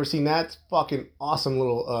Sinister. If you've never seen that, it's fucking awesome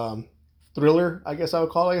little thriller, I guess I would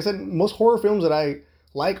call it. Like I said, most horror films that I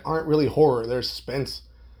like aren't really horror. They're suspense,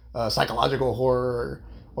 psychological horror,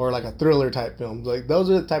 or like a thriller type film. Like those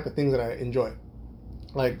are the type of things that I enjoy.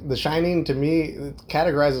 Like The Shining to me, it's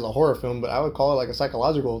categorized as a horror film, but I would call it like a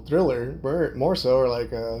psychological thriller, more so, or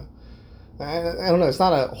like I don't know. It's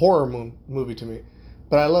not a horror movie to me,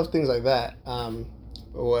 but I love things like that.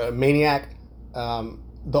 Maniac,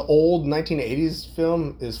 the old 1980s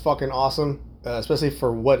film is fucking awesome, especially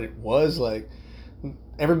for what it was. Like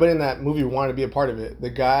everybody in that movie wanted to be a part of it. The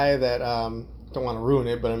guy that don't want to ruin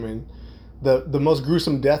it, but I mean, the most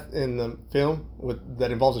gruesome death in the film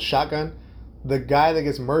that involves a shotgun. The guy that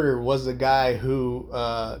gets murdered was the guy who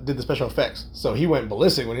did the special effects. So he went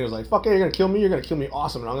ballistic when he was like, fuck yeah, you're going to kill me? You're going to kill me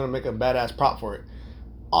awesome, and I'm going to make a badass prop for it.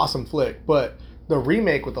 Awesome flick. But the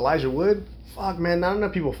remake with Elijah Wood, fuck, man, not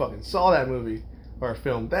enough people fucking saw that movie or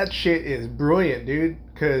film. That shit is brilliant, dude.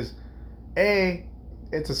 Because, A,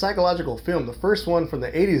 it's a psychological film. The first one from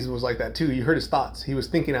the 80s was like that, too. You heard his thoughts. He was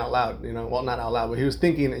thinking out loud, you know. Well, not out loud, but he was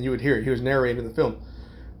thinking and you would hear it. He was narrating the film.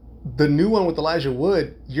 The new one with Elijah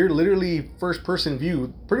Wood, you're literally first person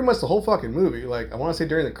view pretty much the whole fucking movie. Like I want to say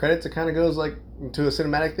during the credits it kind of goes like to a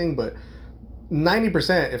cinematic thing, but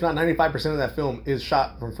 90%, if not 95% of that film is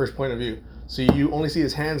shot from first point of view. So you only see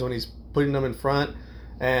his hands when he's putting them in front,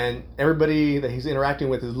 and everybody that he's interacting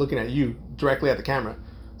with is looking at you directly at the camera.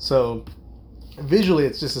 So visually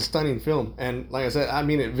it's just a stunning film. And like I said, I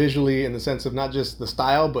mean it visually in the sense of not just the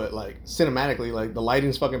style, but like cinematically. Like the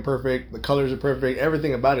lighting's fucking perfect, the colors are perfect,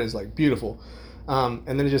 everything about it is like beautiful. And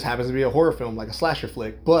then it just happens to be a horror film, like a slasher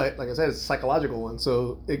flick. But like I said, it's a psychological one,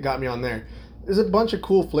 so it got me on there. There's a bunch of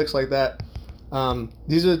cool flicks like that.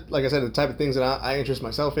 These are, like I said, the type of things that I interest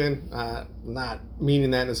myself in. Not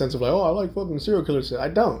meaning that in the sense of like, oh, I like fucking serial killers. I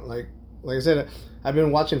don't. Like I said, I've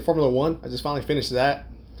been watching Formula One. I just finally finished that.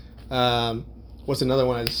 What's another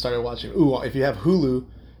one I just started watching? Ooh, if you have Hulu,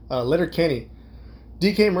 Letterkenny.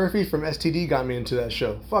 DK Murphy from STD got me into that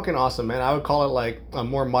show. Fucking awesome, man. I would call it like a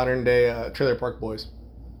more modern day Trailer Park Boys.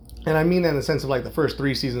 And I mean that in the sense of like the first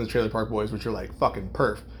 3 seasons of Trailer Park Boys, which are like fucking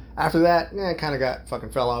perf. After that, it kind of got fucking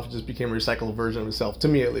fell off. It just became a recycled version of itself, to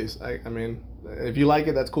me at least. I mean, if you like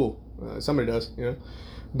it, that's cool. Somebody does, you know.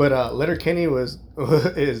 But Letterkenny is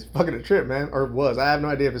fucking a trip, man. Or was. I have no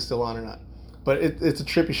idea if it's still on or not. But it's a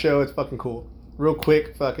trippy show. It's fucking cool. Real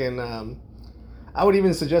quick, fucking. I would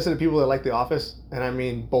even suggest it to people that like The Office, and I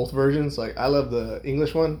mean both versions. Like I love the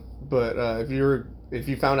English one, but if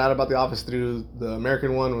you found out about The Office through the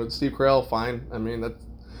American one with Steve Carell, fine. I mean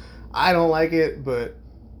I don't like it, but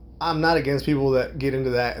I'm not against people that get into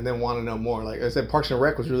that and then want to know more. Like I said, Parks and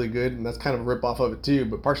Rec was really good, and that's kind of a rip off of it too.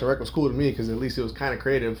 But Parks and Rec was cool to me because at least it was kind of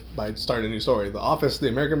creative by starting a new story. The Office, the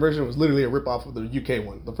American version, was literally a rip off of the UK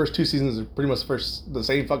one. The first 2 seasons are pretty much the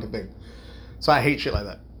same fucking thing. So I hate shit like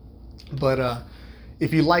that. But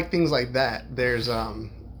if you like things like that, there's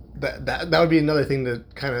that would be another thing to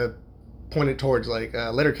kind of point it towards. Like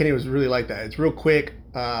Letterkenny was really like that. It's real quick,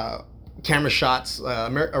 camera shots.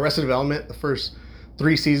 Arrested Development, the first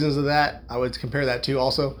 3 seasons of that, I would compare that to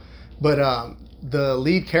also. But the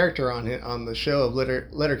lead character on the show of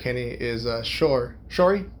Letterkenny is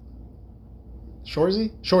Shorzy.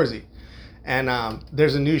 And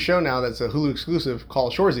there's a new show now that's a Hulu exclusive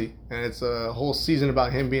called Shorzy, and it's a whole season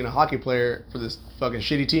about him being a hockey player for this fucking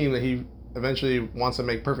shitty team that he eventually wants to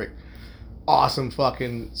make perfect. Awesome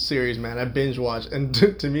fucking series, man. I binge watch, and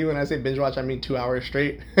to me, when I say binge watch, I mean 2 hours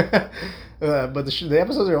straight. But the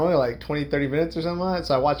episodes are only like 20, 30 minutes or something like that,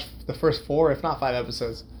 so I watched the first 4, if not 5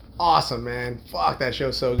 episodes. Awesome, man. Fuck, that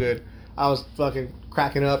show's so good. I was fucking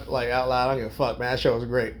cracking up like out loud. I don't give a fuck, man. That show was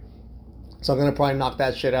great. So I'm gonna probably knock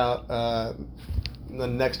that shit out the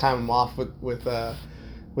next time I'm off without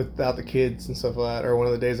the kids and stuff like that, or one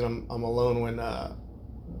of the days that I'm alone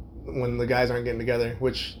when the guys aren't getting together,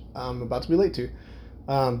 which I'm about to be late to.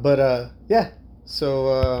 Yeah.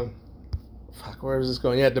 So fuck, where is this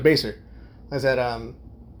going? Yeah, Debaser. I said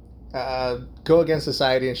go against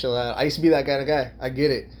society and shit like that. I used to be that kind of guy. I get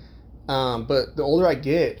it. But the older I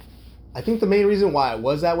get, I think the main reason why I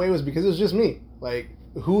was that way was because it was just me. Like,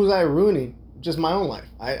 who was I ruining? Just my own life.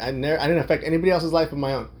 I didn't affect anybody else's life but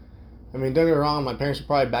my own. I mean, don't get me wrong, my parents would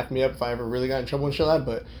probably back me up if I ever really got in trouble and shit like that,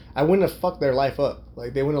 but I wouldn't have fucked their life up.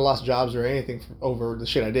 Like, they wouldn't have lost jobs or anything over the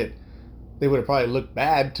shit I did. They would have probably looked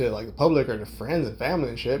bad to, like, the public or their friends and family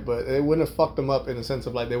and shit, but it wouldn't have fucked them up in the sense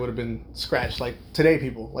of, like, they would have been scratched. Like, today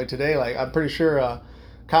people. Like, today, like, I'm pretty sure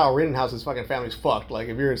Kyle Rittenhouse's fucking family's fucked. Like,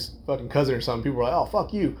 if you're his fucking cousin or something, people are like, oh,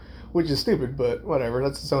 fuck you, which is stupid, but whatever.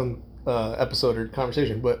 That's its own episode or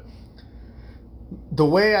conversation. But the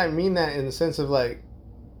way I mean that in the sense of, like,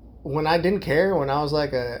 when I didn't care, when I was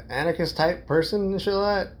like a anarchist type person and shit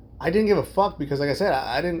like that, I didn't give a fuck because, like I said,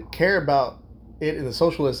 I didn't care about it in the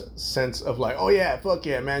socialist sense of like, oh yeah, fuck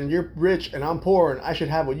yeah, man, you're rich and I'm poor and I should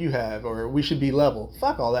have what you have, or we should be level.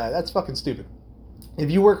 Fuck all that. That's fucking stupid.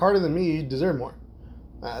 If you work harder than me, you deserve more.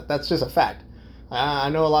 That's just a fact. I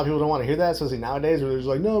know a lot of people don't want to hear that, especially nowadays, where they're just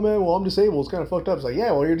like, no, man, well, I'm disabled. It's kind of fucked up. It's like,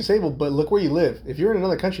 yeah, well, you're disabled, but look where you live. If you're in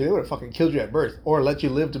another country, they would have fucking killed you at birth or let you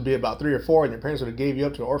live to be about 3 or 4, and your parents would have gave you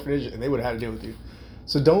up to an orphanage, and they would have had to deal with you.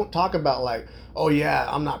 So don't talk about like, oh, yeah,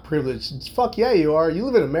 I'm not privileged. Fuck yeah, you are. You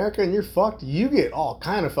live in America, and you're fucked. You get all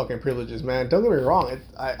kind of fucking privileges, man. Don't get me wrong.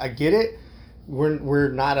 I get it.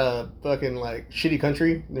 We're not a fucking, like, shitty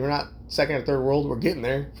country. We're not second or third world. We're getting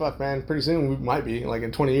there. Fuck, man. Pretty soon we might be. Like,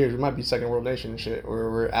 in 20 years, we might be second world nation and shit.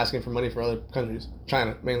 Where we're asking for money for other countries.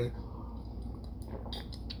 China, mainly.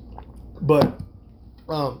 But,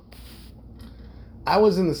 I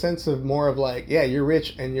was in the sense of more of like, yeah, you're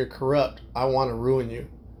rich and you're corrupt. I want to ruin you.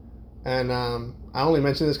 And I only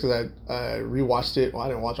mention this because I rewatched it. Well, I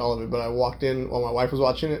didn't watch all of it, but I walked in while my wife was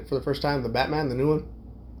watching it for the first time. The Batman, the new one.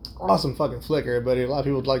 Awesome fucking flick, everybody. A lot of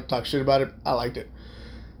people like to talk shit about it. I liked it.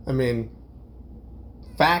 I mean,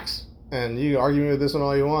 facts, and you can argue with this one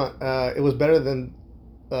all you want. It was better than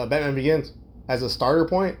Batman Begins. As a starter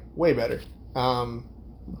point, way better.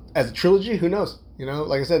 As a trilogy, who knows? You know,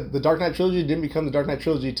 like I said, the Dark Knight trilogy didn't become the Dark Knight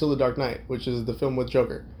trilogy till The Dark Knight, which is the film with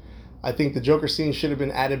Joker. I think the Joker scene should have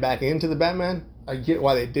been added back into the Batman. I get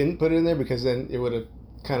why they didn't put it in there, because then it would have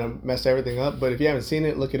kind of messed everything up. But if you haven't seen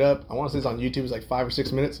it, look it up. I want to say it's on YouTube. It's like 5 or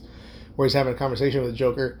 6 minutes where he's having a conversation with the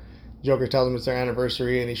Joker. Joker tells him it's their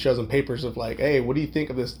anniversary, and he shows him papers of like, hey, what do you think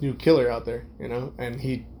of this new killer out there? You know, and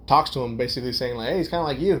he talks to him basically saying like, hey, he's kind of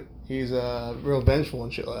like you. He's real vengeful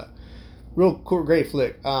and shit like that. Real cool, great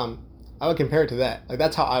flick. I would compare it to that. Like,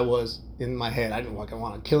 that's how I was in my head. I didn't want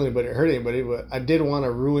to kill anybody or hurt anybody, but I did want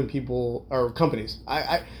to ruin people or companies.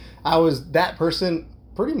 I was that person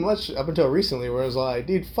pretty much up until recently, where I was like,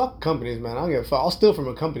 dude, fuck companies, man. I don't give a fuck. I'll steal from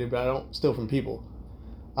a company, but I don't steal from people.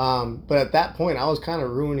 But at that point, I was kind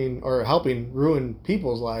of ruining or helping ruin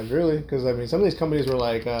people's lives, really, because I mean, some of these companies were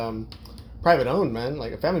like private owned, man,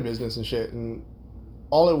 like a family business and shit, and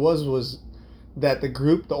all it was that the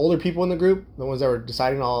group, the older people in the group, the ones that were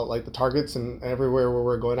deciding all like the targets and everywhere where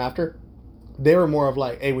we're going after, they were more of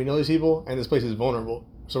like, hey, we know these people and this place is vulnerable,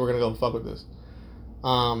 so we're gonna go fuck with this.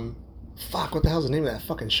 Fuck, what the hell's the name of that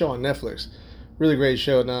fucking show on Netflix? Really great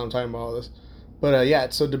show. Now I'm talking about all this, but yeah,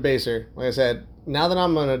 it's so Debaser. Like I said, now that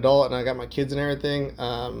I'm an adult and I got my kids and everything,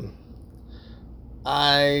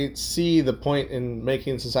 I see the point in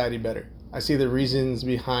making society better. I see the reasons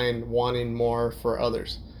behind wanting more for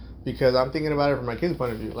others, because I'm thinking about it from my kids'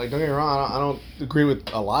 point of view. Like, don't get me wrong, I don't agree with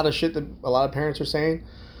a lot of shit that a lot of parents are saying,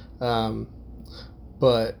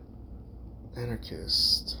 but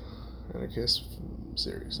anarchist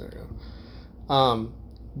series, there we go.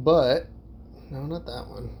 But no, not that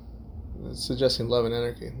one. It's suggesting love and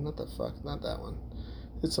anarchy. Not that one.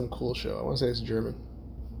 It's some cool show. I want to say it's German.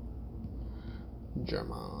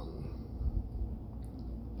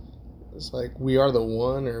 It's like We Are the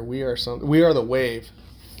One, or We Are something. We Are the Wave.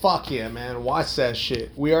 Fuck yeah, man. Watch that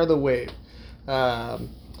shit. We Are the Wave.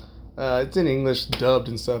 It's in English, dubbed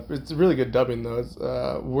and stuff. It's really good dubbing, though. It's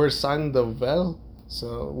We're San the Vel.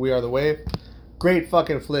 So, We Are the Wave. Great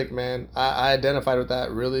fucking flick, man. I identified with that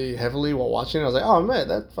really heavily while watching it. I was like, oh, man,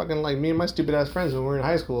 that's fucking like me and my stupid ass friends when we were in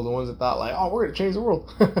high school. The ones that thought like, oh, we're going to change the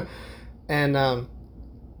world. And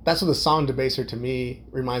that's what the song Debaser to me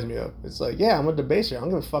reminds me of. It's like, yeah, I'm a debaser. I don't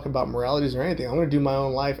give a fuck about moralities or anything. I'm going to do my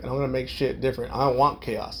own life, and I'm going to make shit different. I don't want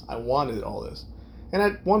chaos. I wanted all this. And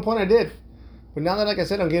at one point I did. But now that, like I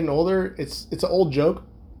said, I'm getting older, it's an old joke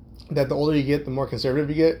that the older you get, the more conservative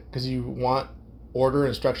you get, because you want order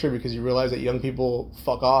and structure, because you realize that young people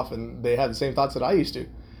fuck off and they have the same thoughts that I used to.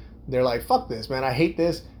 They're like, fuck this, man. I hate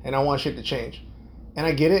this, and I want shit to change. And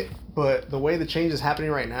I get it, but the way the change is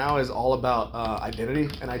happening right now is all about identity,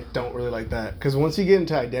 and I don't really like that. Because once you get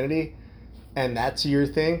into identity, and that's your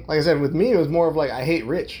thing, like I said, with me, it was more of like, I hate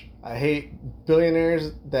rich. I hate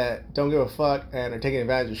billionaires that don't give a fuck and are taking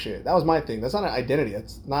advantage of shit. That was my thing. That's not an identity.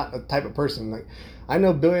 That's not a type of person. Like, I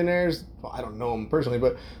know billionaires, well, I don't know them personally,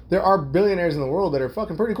 but there are billionaires in the world that are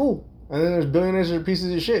fucking pretty cool. And then there's billionaires that are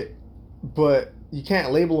pieces of shit. But you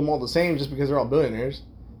can't label them all the same just because they're all billionaires.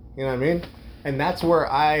 You know what I mean? And that's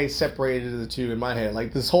where I separated the two in my head.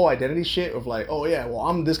 Like, this whole identity shit of like, oh yeah, well,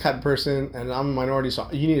 I'm this kind of person and I'm a minority, so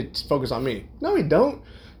you need to focus on me. No, we don't.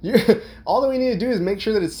 All that we need to do is make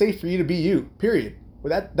sure that it's safe for you to be you, period.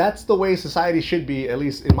 Well, that's the way society should be, at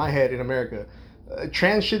least in my head, in America.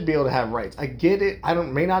 Trans should be able to have rights. I get it. I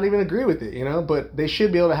may not even agree with it, you know, but they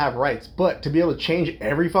should be able to have rights. But to be able to change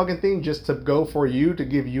every fucking thing just to go for you, to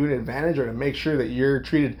give you an advantage, or to make sure that you're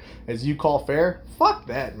treated as you call fair, fuck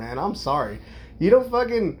that, man. I'm sorry. You don't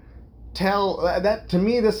fucking tell that. To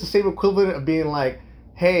me, that's the same equivalent of being like,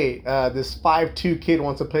 hey, this 5'2" kid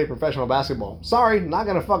wants to play professional basketball. Sorry, not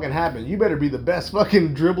gonna fucking happen. You better be the best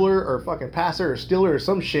fucking dribbler or fucking passer or stealer or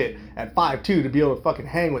some shit at 5'2" to be able to fucking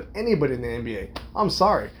hang with anybody in the NBA. I'm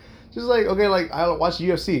sorry. Just like, okay, like, I watch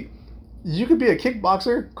UFC. You could be a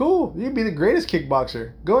kickboxer. Cool. You could be the greatest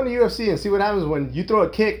kickboxer. Go into UFC and see what happens when you throw a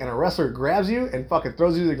kick and a wrestler grabs you and fucking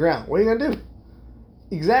throws you to the ground. What are you gonna do?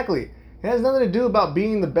 Exactly. It has nothing to do about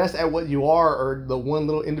being the best at what you are or the one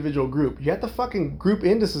little individual group. You have to fucking group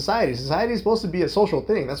into society. Society is supposed to be a social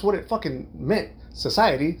thing. That's what it fucking meant.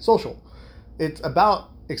 Society, social. It's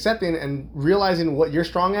about accepting and realizing what you're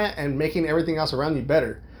strong at and making everything else around you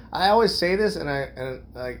better. I always say this, and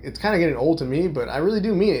it's kind of getting old to me, but I really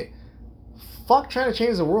do mean it. Fuck trying to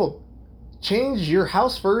change the world. Change your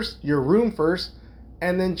house first, your room first,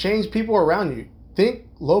 and then change people around you. Think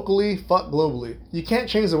locally, fuck globally. You can't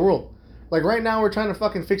change the world. Like, right now, we're trying to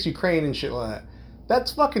fucking fix Ukraine and shit like that.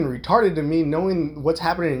 That's fucking retarded to me, knowing what's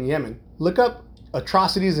happening in Yemen. Look up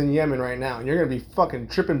atrocities in Yemen right now, and you're going to be fucking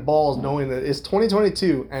tripping balls knowing that it's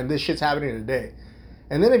 2022 and this shit's happening today.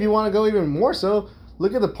 And then if you want to go even more so,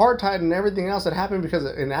 look at the apartheid and everything else that happened because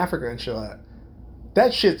in Africa and shit like that.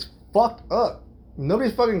 That shit's fucked up.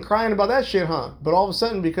 Nobody's fucking crying about that shit, huh? But all of a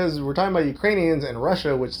sudden, because we're talking about Ukrainians and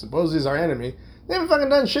Russia, which supposedly is our enemy, they haven't fucking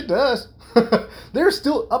done shit to us. They're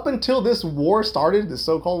still, up until this war started, this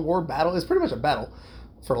so-called war battle, it's pretty much a battle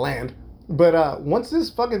for land. But once this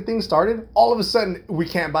fucking thing started, all of a sudden we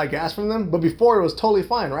can't buy gas from them. But before it was totally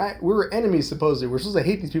fine, right? We were enemies supposedly. We're supposed to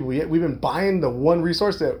hate these people, yet we've been buying the one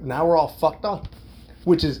resource that now we're all fucked up,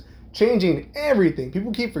 which is changing everything.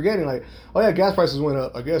 People keep forgetting, like, oh yeah, gas prices went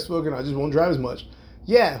up. I guess fucking I just won't drive as much.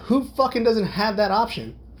 Yeah, who fucking doesn't have that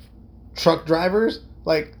option? Truck drivers,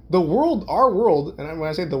 like the world, our world, and when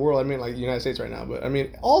I say the world, I mean like the United States right now, but I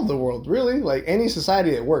mean all the world, really, like any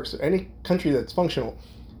society that works, any country that's functional.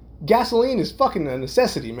 Gasoline is fucking a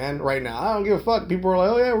necessity, man, right now. I don't give a fuck. People are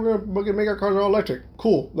like, oh yeah, we're gonna make our cars all electric.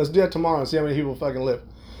 Cool, let's do that tomorrow and see how many people fucking live.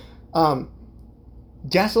 Um,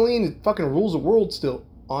 Gasoline fucking rules the world still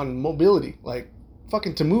on mobility. Like,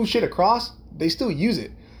 fucking to move shit across, they still use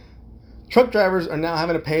it. Truck drivers are now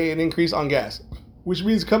having to pay an increase on gas, which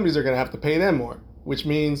means companies are gonna have to pay them more, which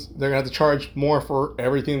means they're gonna have to charge more for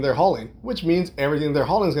everything they're hauling, which means everything they're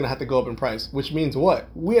hauling is gonna have to go up in price, which means what?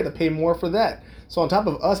 We have to pay more for that. So on top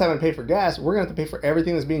of us having to pay for gas, we're gonna have to pay for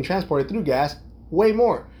everything that's being transported through gas way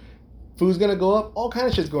more. Food's gonna go up, all kind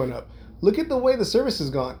of shit's going up. Look at the way the service has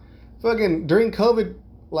gone. Fucking during COVID,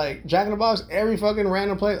 like Jack in the Box, every fucking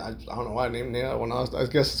random place. I don't know why I named that one. I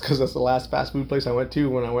guess it's because that's the last fast food place I went to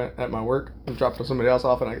when I went at my work and dropped somebody else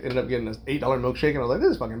off, and I ended up getting an $8 milkshake, and I was like,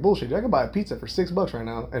 this is fucking bullshit. I can buy a pizza for $6 right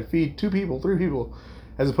now and feed 2 people, 3 people,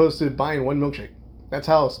 as opposed to buying one milkshake. That's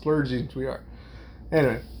how splurging we are.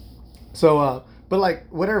 Anyway, so but like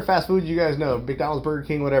whatever fast food you guys know, McDonald's, Burger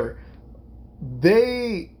King, whatever,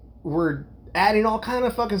 they were adding all kind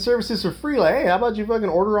of fucking services for free. Like, hey, how about you fucking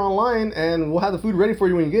order online and we'll have the food ready for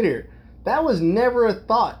you when you get here. That was never a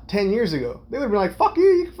thought 10 years ago. They would have been like, fuck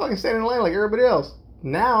you can fucking stand in line like everybody else.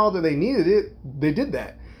 Now that they needed it, they did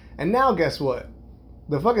that. And now guess what?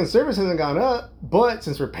 The fucking service hasn't gone up, but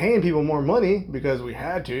since we're paying people more money because we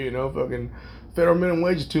had to, fucking federal minimum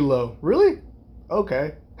wage is too low. Really?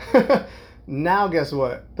 Okay. Now guess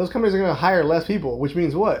what? Those companies are going to hire less people, which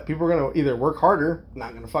means what? People are going to either work harder,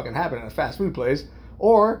 not going to fucking happen at a fast food place,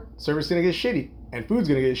 or service is going to get shitty, and food's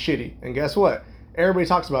going to get shitty. And guess what? Everybody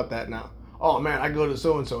talks about that now. Oh man, I go to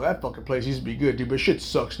so-and-so, that fucking place used to be good, dude, but shit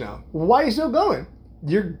sucks now. Why are you still going?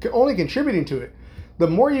 You're only contributing to it. The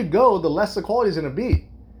more you go, the less the quality is going to be.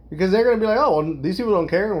 Because they're going to be like, oh, well, these people don't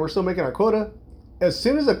care, and we're still making our quota. As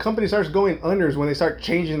soon as a company starts going under is when they start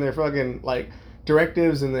changing their fucking, like,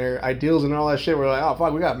 directives and their ideals and all that shit. We're like, oh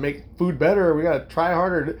fuck, we gotta make food better, we gotta try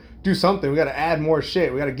harder, do something, we gotta add more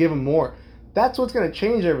shit, we gotta give them more. That's what's gonna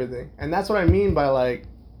change everything. And that's what I mean by like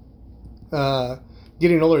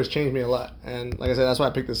getting older has changed me a lot. And like I said, that's why I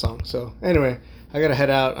picked this song. So anyway, I gotta head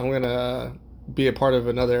out. I'm gonna be a part of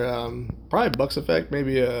another probably Bucks Effect,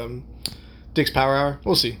 maybe Dick's Power Hour,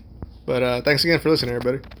 we'll see. But thanks again for listening,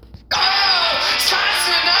 everybody.